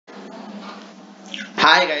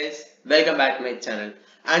Hi guys, welcome back to my channel.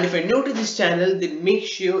 And if you're new to this channel, then make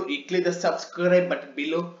sure you click the subscribe button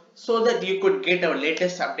below so that you could get our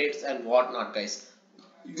latest updates and whatnot, guys.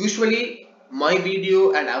 Usually my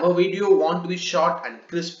video and our video want to be short and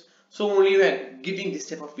crisp, so only we are giving this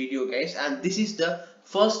type of video, guys. And this is the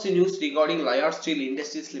first news regarding Lloyds Steel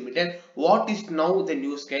Industries Limited. What is now the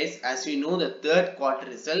news, guys? As we know, the third quarter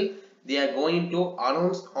result they are going to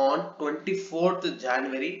announce on 24th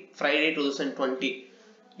January, Friday 2020.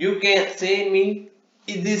 You can say me,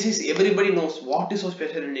 this is everybody knows what is so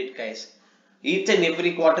special in it, guys. Each and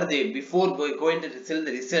every quarter they before going to sell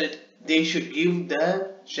the result, they should give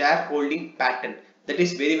the shareholding pattern. That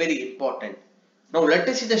is very important. Now let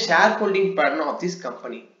us see the shareholding pattern of this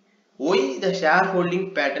company. Why the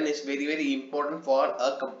shareholding pattern is very important for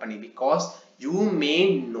a company? Because you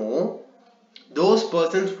may know those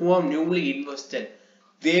persons who have newly invested,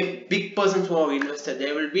 they big persons who have invested,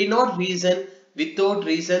 there will be no reason, without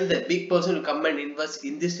reason, the big person will come and invest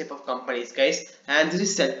in this type of companies, guys. And this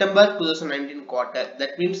is September 2019 quarter,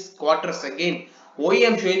 that means quarters again. Why I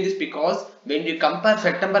am showing this? Because when you compare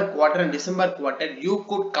September quarter and December quarter, you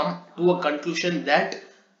could come to a conclusion that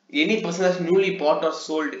any person has newly bought or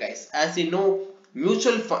sold, guys. As you know,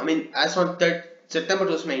 mutual fund, as on September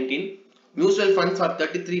 2019, mutual funds are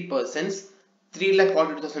 33%,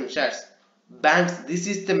 3,42,000 shares. Banks, this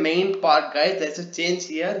is the main part, guys. There's a change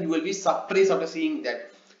here. You will be surprised after seeing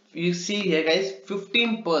that. You see here, guys,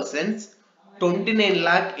 15%,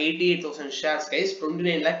 29,88,000 shares, guys.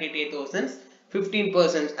 29,88,000,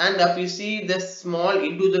 15%. And if you see the small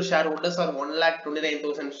individual shareholders are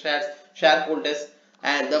 1,29,000 shareholders.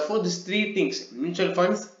 And therefore, these three things: mutual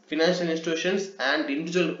funds, financial institutions, and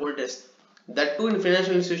individual holders. The two in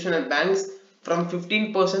financial institutions and banks, from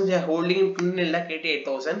 15% they are holding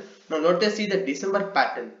 29,88,000. Now let us see the December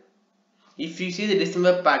pattern. If you see the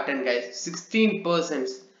December pattern, guys,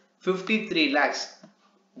 16%, 53 lakhs.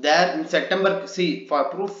 There in September, see for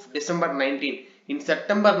proof, December 19. In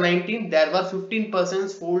September 19, there were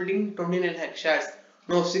 15% holding 29 lakh shares.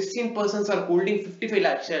 Now 16% are holding 55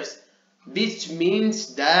 lakh shares, which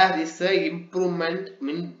means there is a improvement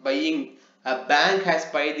in buying. A bank has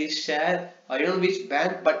buy this share. I don't know which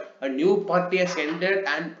bank, but a new party has entered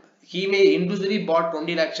and he may individually bought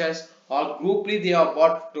 20 lakh shares, or grouply they have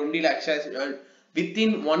bought 20 lakh shares.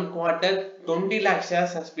 Within one quarter, 20 lakh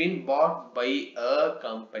shares has been bought by a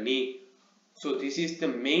company. So this is the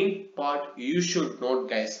main part you should note,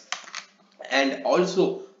 guys. And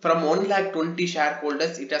also from 1,20,000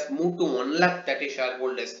 shareholders, it has moved to 1,30,000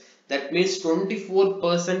 shareholders. That means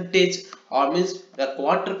 24%, or means the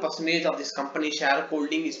quarter percentage of this company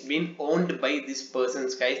shareholding is being owned by these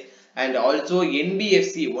persons, guys. And also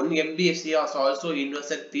NBFC, one NBFC has also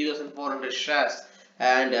invested 3,400 shares.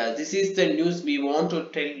 And this is the news we want to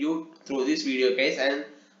tell you through this video, guys. And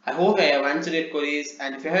I hope I have answered your queries,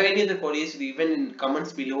 and if you have any other queries, even in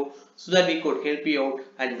comments below so that we could help you out.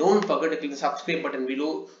 And don't forget to click the subscribe button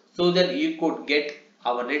below so that you could get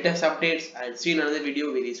our latest updates, and see you in another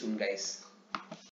video very soon, guys.